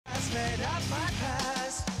made of my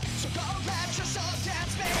past. So go let your soul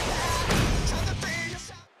dance, baby. Time to free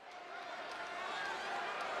yourself.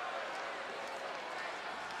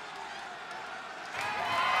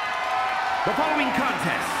 The following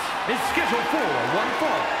contest is scheduled for one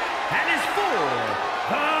fall and is for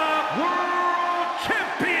the World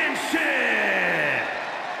Championship.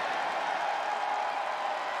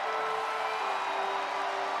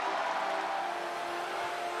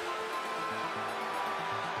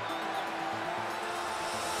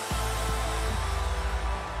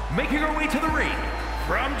 Making her way to the ring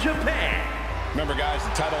from Japan. Remember, guys, the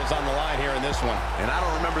title is on the line here in this one. And I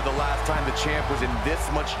don't remember the last time the champ was in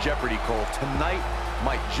this much jeopardy, Cole. Tonight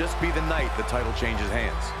might just be the night the title changes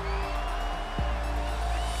hands.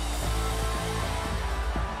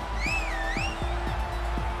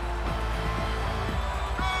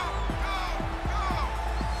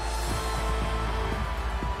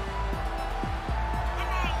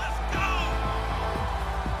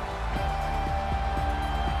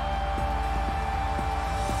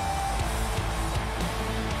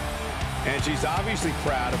 And she's obviously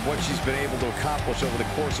proud of what she's been able to accomplish over the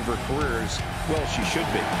course of her career, as well she should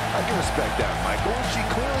be. I can respect that, Michael. She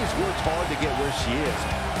clearly has worked hard to get where she is,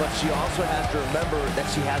 but she also has to remember that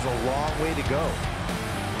she has a long way to go.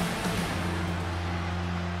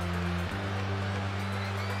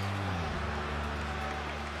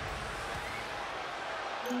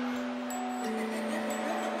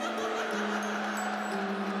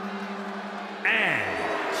 And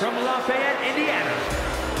from Lafayette, Indiana,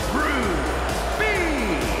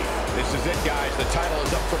 This is it, guys. The title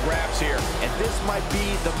is up for grabs here. And this might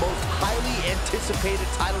be the most highly anticipated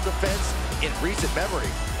title defense in recent memory.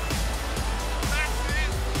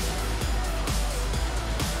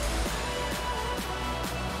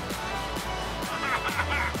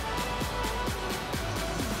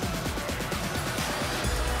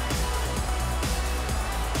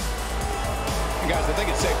 Guys, I think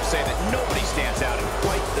it's safe to say that nobody stands out in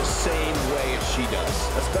quite the same way as she does.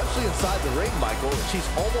 Especially inside the ring, Michael. She's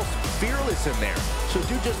almost fearless in there. She'll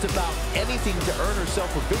do just about anything to earn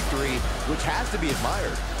herself a victory, which has to be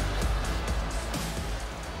admired.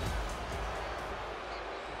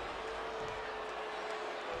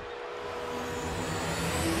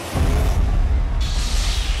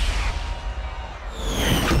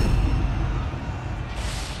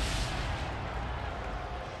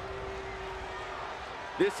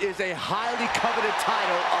 This is a highly coveted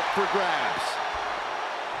title up for grabs.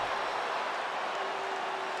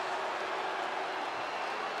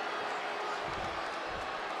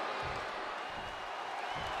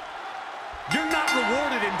 You're not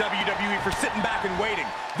rewarded in WWE for sitting back and waiting.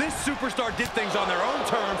 This superstar did things on their own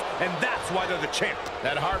terms, and that's why they're the champ.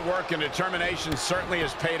 That hard work and determination certainly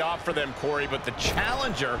has paid off for them, Corey, but the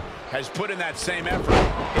challenger has put in that same effort.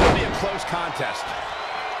 It'll be a close contest.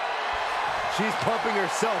 She's pumping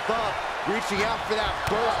herself up, reaching out for that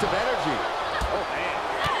burst of energy. Oh, man.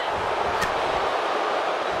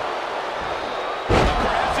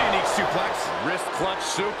 Perhaps a unique suplex. Wrist clutch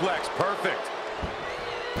suplex. Perfect.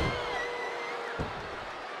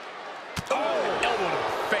 Oh, elbow to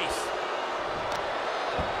the face.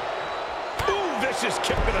 Ooh, vicious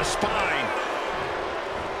kick to the spine.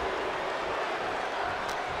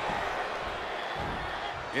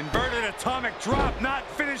 Inverted atomic drop, not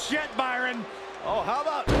finished yet, Byron. Oh, how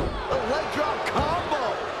about a leg drop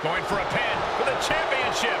combo? Going for a pin for the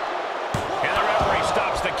championship. And the referee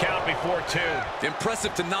stops the count before 2.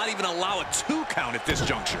 Impressive to not even allow a 2 count at this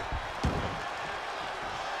juncture.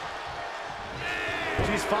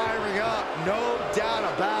 She's firing up, no doubt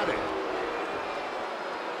about it.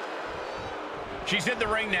 She's in the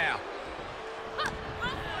ring now.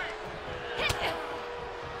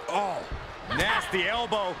 Oh, nasty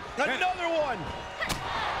elbow. Another one.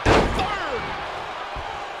 Third.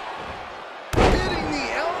 Hitting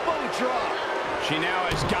the elbow drop. She now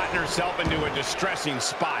has gotten herself into a distressing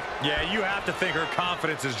spot. Yeah, you have to think her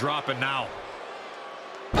confidence is dropping now.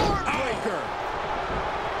 Heartbreaker.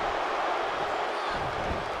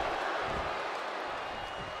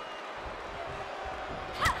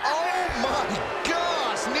 Oh my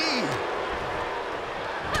gosh, knee.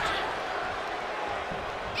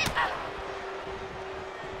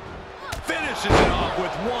 Finishes it off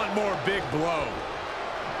with one more big blow.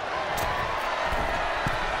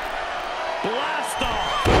 Blast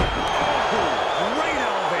off. Oh, great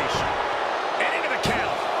elevation. And into the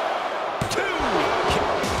count. 2.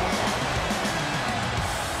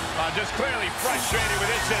 Just clearly frustrated with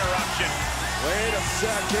this interruption. Wait a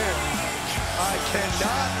second. I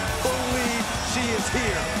cannot believe she is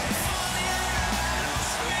here.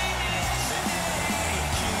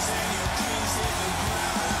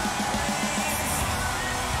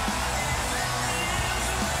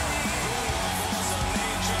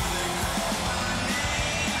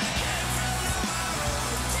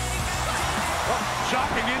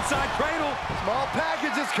 Ringside cradle. Small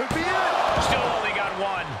packages could be it. Still only got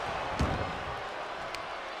one.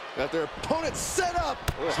 Got their opponent set up.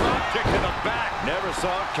 Drop kick to the back. Never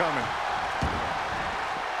saw it coming.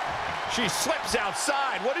 She slips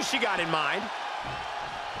outside. What has she got in mind?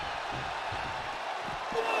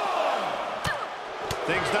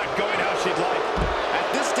 Things not going how she'd like.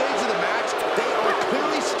 At this stage of the match, they are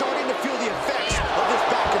clearly starting to feel the effects of this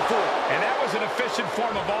back and forth. And that was an efficient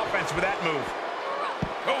form of offense with that move.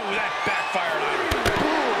 Oh, that backfired on her.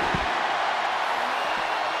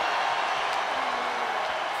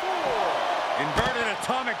 Inverted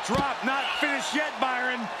atomic drop, not finished yet,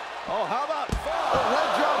 Byron. Oh, how about a leg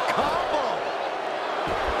drop combo?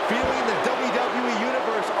 Feeling the WWE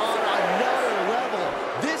Universe on another level.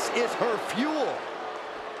 This is her fuel.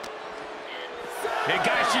 Hey,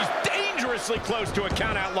 guys, she's dangerously close to a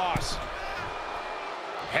count-out loss.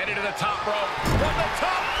 Headed to the top rope. From the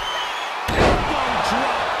top. Elbow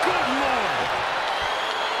drop. Good Lord.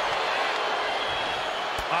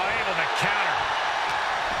 Able to counter.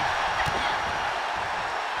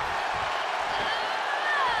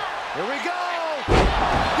 Here we go.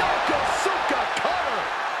 Yokosuka cutter.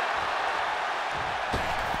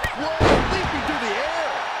 Whoa, leaping through the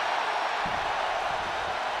air.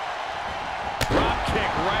 Drop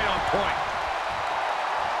kick right on point.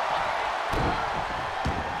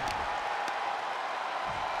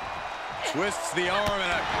 Twists the arm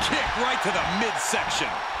and a kick right to the midsection.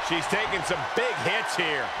 She's taking some big hits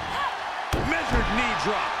here. Measured knee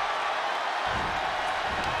drop.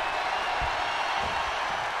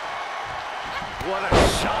 What a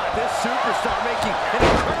shot. This superstar making an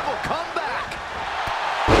incredible comeback.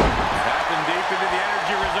 Tapping deep into the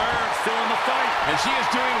energy reserve, still in the fight. And she is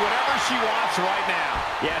doing whatever she wants right now.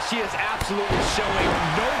 Yeah, she is absolutely showing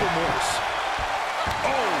no remorse.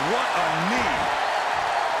 Oh, what a knee.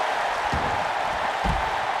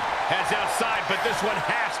 Heads outside, but this one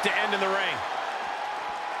has to end in the ring.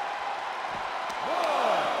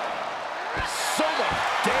 So much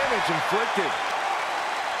damage inflicted.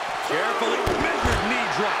 Carefully measured knee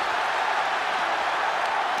drop.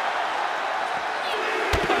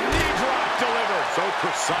 A knee drop delivered. So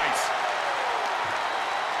precise.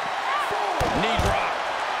 Knee drop.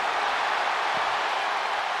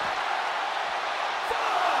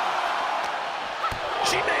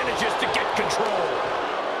 She manages to get control.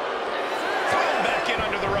 Thrown back in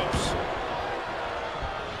under the ropes.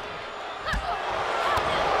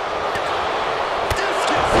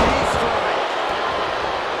 Discus knee strike.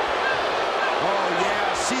 Oh yeah,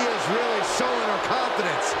 she is really showing her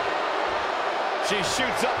confidence. She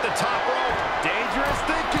shoots up the top rope. Dangerous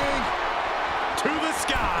thinking. To the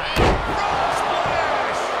sky. Frog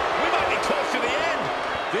splash! We might be close to the end.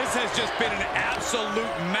 This has just been an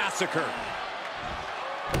absolute massacre.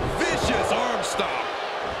 Vicious arm stomp.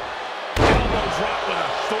 Elbow drop with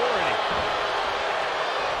authority.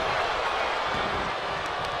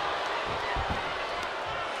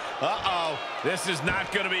 Uh-oh. This is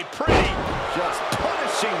not going to be pretty. Just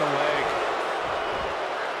punishing the leg.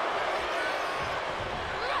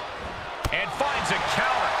 And finds a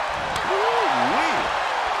counter. Woo-wee.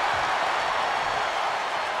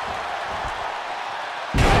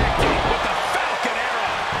 Connecting with the Falcon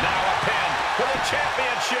Arrow. Now a pin for the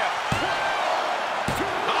championship.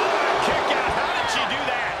 Oh, kick out. How did she do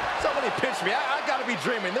that? Somebody pinch me. I gotta be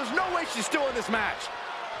dreaming. There's no way she's still in this match.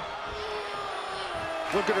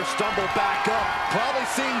 Look at her stumble back up. Probably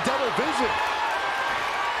seeing double vision.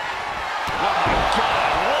 Oh, my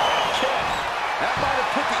God. What a kick. That might have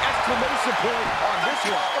put the exclamation point on this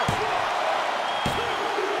one.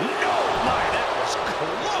 No, my, that was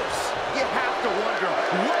close. You have to wonder,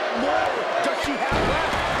 what more does she have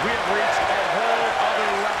left? We have reached a whole other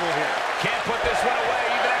level here. Can't put this one away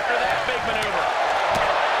even after that big maneuver.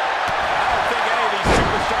 I don't think any of these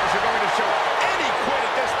superstars are going to show any quit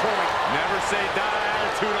at this point. Never say die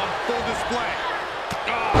attitude on full display.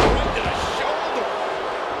 Oh, right to the shoulder.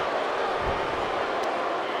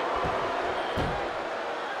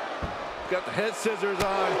 Got the head scissors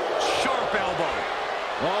on. Sharp elbow.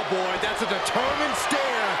 Oh boy, that's a determined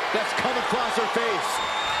stare that's come across her face.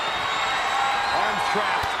 Arm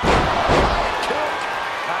trapped. High kick.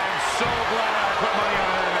 I am so glad I put money on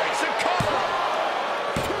her tonight. It's a cover.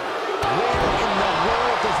 Where in the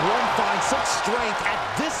world does one find such strength at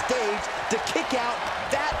this stage to kick out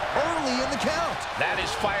that early in the count? That is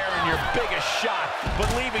firing your biggest shot, but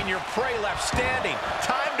leaving your prey left standing.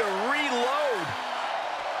 Time to reload.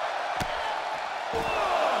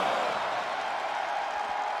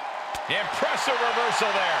 Impressive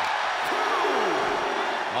reversal there.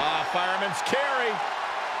 Fireman's carry.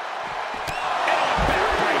 And a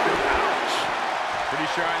backbreaker. Ouch.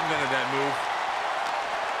 pretty sure I invented that move.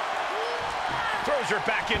 Throws her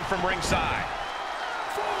back in from ringside.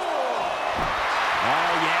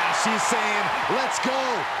 Oh, yeah, she's saying, let's go,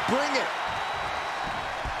 bring it.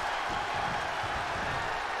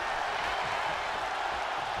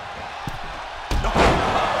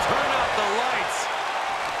 Turn out the lights.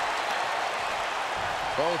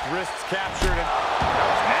 Both wrists captured, and that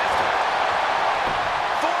was nasty.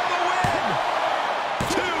 For the win!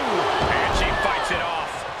 2! And she fights it off.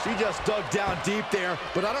 She just dug down deep there,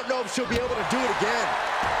 but I don't know if she'll be able to do it again.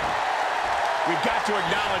 We've got to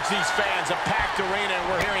acknowledge these fans, a packed arena, and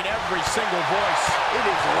we're hearing every single voice. It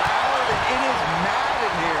is loud and it is mad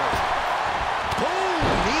in here. Boom,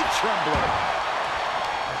 knee trembler.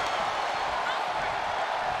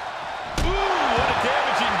 Ooh, what a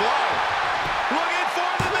damaging blow. Looking for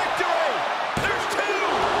the victory. There's 2.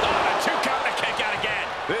 Oh, a 2 count to kick out again.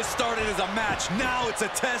 This started as a match. Now it's a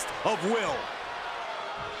test of will.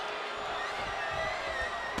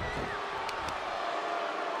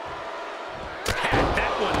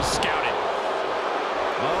 One scouted.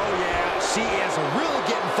 Oh, yeah, she is really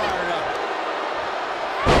getting fired up.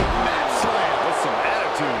 Mat slam with some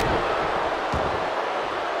attitude.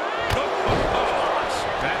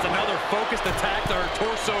 That's another focused attack to her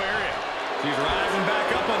torso area. She's rising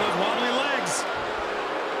back up on those wobbly legs.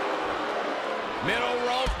 Middle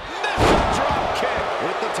rope, missile drop kick.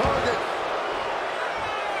 Hit the target.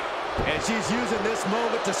 And she's using this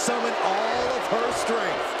moment to summon all of her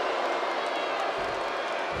strength.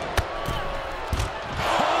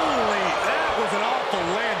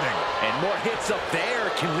 And more hits up there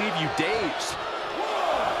can leave you dazed.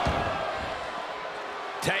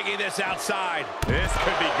 Tagging this outside. This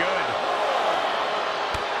could be good.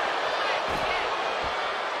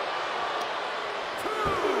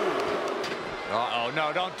 Uh-oh,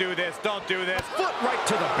 no, don't do this, don't do this. Foot right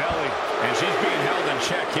to the belly. And she's being held in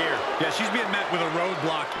check here. Yeah, she's being met with a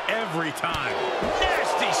roadblock every time.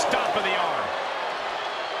 Nasty stomp of the arm.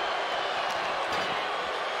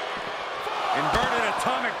 Inverted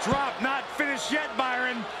atomic drop, not finished yet,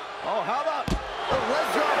 Byron. Oh, how about a leg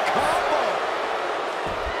drop combo?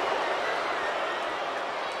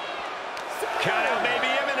 Count out may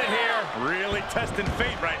be imminent here. Really testing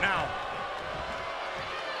fate right now.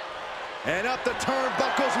 And up the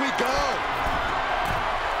turnbuckles we go.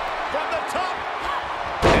 From the top.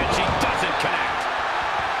 And she doesn't connect.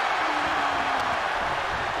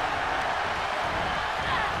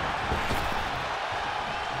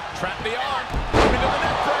 Trap the arm. Into the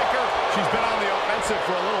neck breaker. She's been on the offensive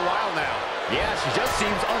for a little while now. Yeah, she just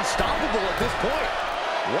seems unstoppable at this point.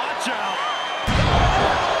 Watch out.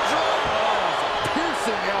 Oh,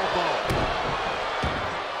 piercing elbow.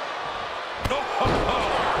 I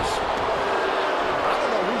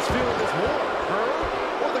don't know who's feeling this more, her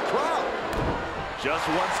or the crowd. Just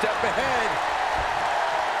one step ahead.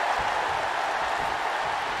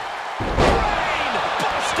 Brain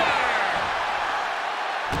buster.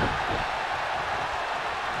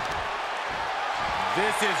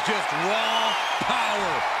 This is just raw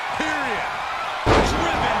power, period.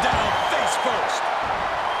 Driven down face first.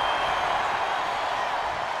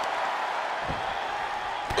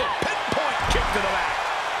 Pinpoint kick to the back.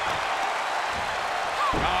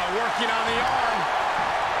 Working on the arm.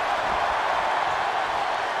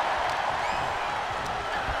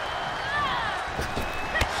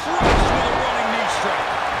 Crushed with a running knee strike.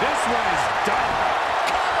 This one is done.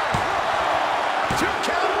 Cover. 2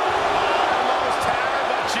 count. Almost had her,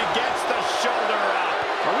 but she gets the shoulder up.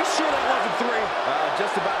 Are we sure that wasn't 3?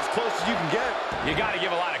 Just about as close as you can get. You got to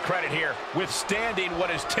give a lot of credit here, withstanding what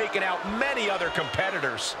has taken out many other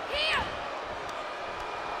competitors.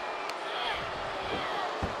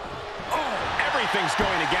 Oh, everything's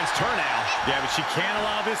going against her now. Yeah, but she can't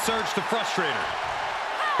allow this surge to frustrate her.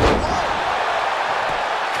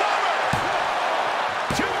 Cover!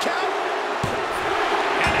 2 count.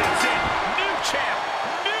 And that's it. New champ.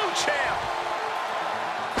 New champ.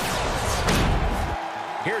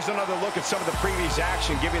 Here's another look at some of the previous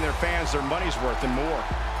action, giving their fans their money's worth and more.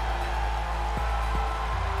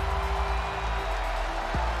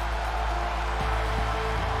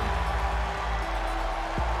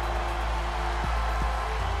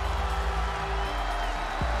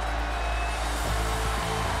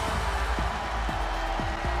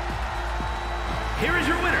 Here is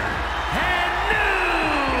your winner, and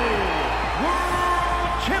new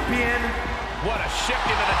World Champion. What a shift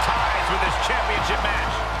into the tides with this championship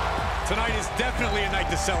match. Tonight is definitely a night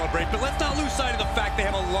to celebrate, but let's not lose sight of the fact they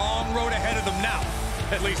have a long road ahead of them now.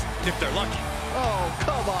 At least, if they're lucky. Oh,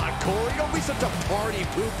 come on, Corey. Don't be such a party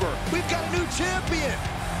pooper. We've got a new champion.